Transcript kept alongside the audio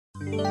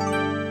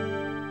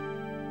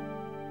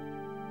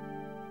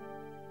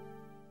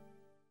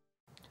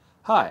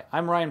Hi,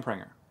 I'm Ryan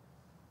Prenger.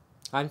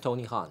 I'm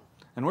Tony Han.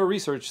 And we're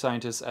research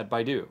scientists at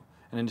Baidu.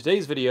 And in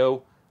today's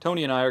video,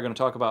 Tony and I are going to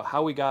talk about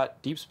how we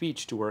got deep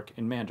speech to work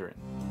in Mandarin.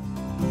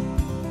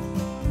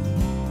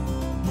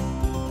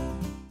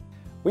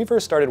 We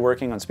first started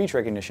working on speech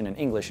recognition in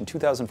English in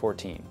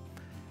 2014.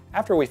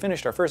 After we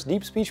finished our first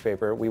deep speech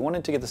paper, we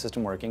wanted to get the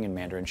system working in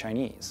Mandarin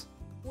Chinese.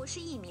 我是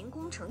一名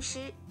工程师.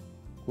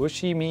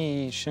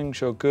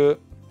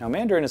 Now,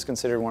 Mandarin is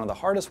considered one of the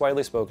hardest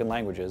widely spoken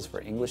languages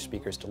for English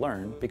speakers to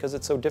learn because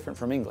it's so different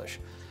from English.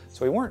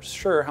 So we weren't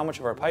sure how much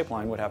of our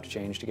pipeline would have to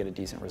change to get a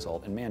decent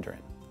result in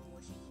Mandarin.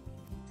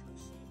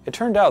 It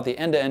turned out the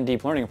end-to-end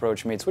deep learning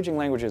approach made switching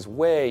languages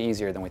way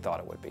easier than we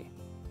thought it would be.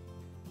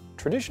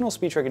 Traditional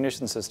speech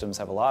recognition systems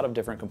have a lot of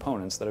different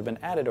components that have been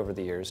added over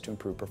the years to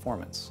improve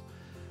performance.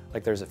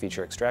 Like there's a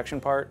feature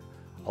extraction part,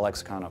 a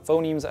lexicon of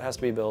phonemes that has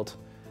to be built,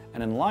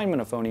 and an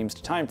alignment of phonemes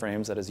to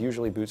timeframes that is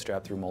usually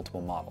bootstrapped through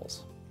multiple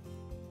models.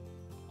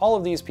 All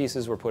of these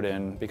pieces were put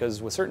in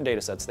because with certain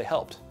datasets they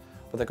helped,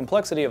 but the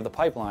complexity of the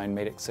pipeline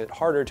made it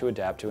harder to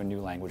adapt to a new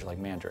language like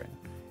Mandarin.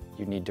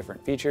 You'd need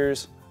different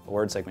features, a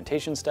word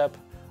segmentation step,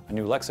 a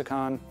new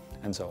lexicon,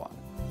 and so on.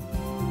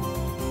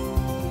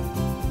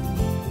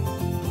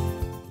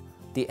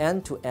 The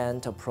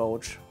end-to-end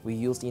approach we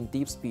used in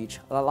deep speech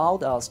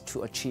allowed us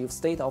to achieve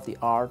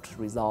state-of-the-art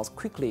results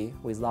quickly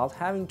without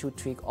having to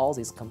tweak all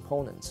these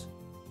components.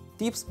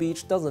 Deep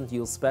speech doesn't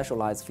use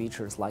specialized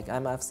features like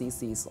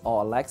MFCCs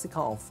or a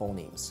lexicon of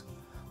phonemes.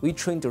 We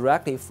train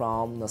directly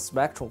from the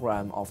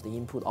spectrogram of the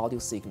input audio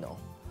signal.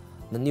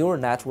 The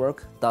neural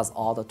network does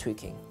all the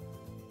tweaking.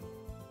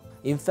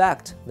 In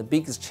fact, the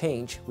biggest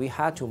change we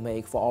had to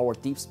make for our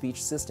deep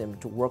speech system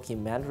to work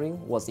in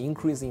Mandarin was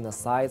increasing the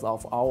size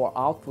of our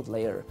output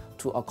layer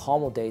to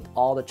accommodate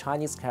all the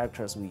Chinese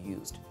characters we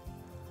used,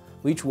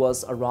 which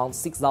was around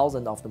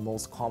 6,000 of the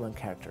most common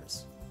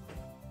characters.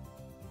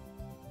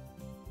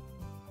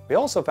 We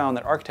also found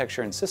that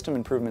architecture and system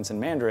improvements in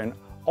Mandarin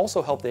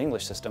also help the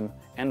English system,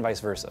 and vice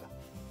versa.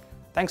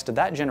 Thanks to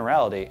that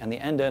generality and the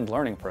end-to-end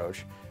learning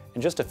approach,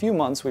 in just a few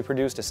months we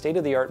produced a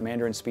state-of-the-art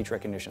Mandarin speech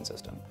recognition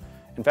system.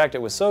 In fact,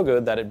 it was so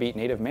good that it beat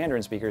native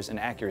Mandarin speakers in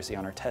accuracy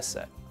on our test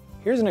set.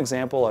 Here's an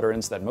example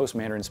utterance that most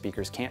Mandarin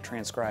speakers can't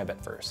transcribe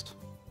at first.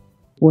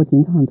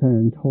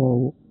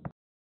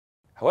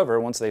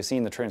 However, once they've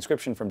seen the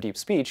transcription from deep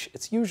speech,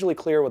 it's usually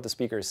clear what the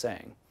speaker is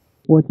saying.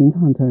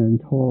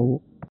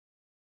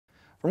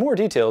 For more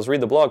details,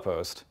 read the blog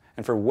post,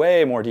 and for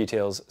way more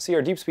details, see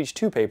our Deep Speech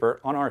 2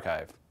 paper on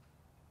arXiv.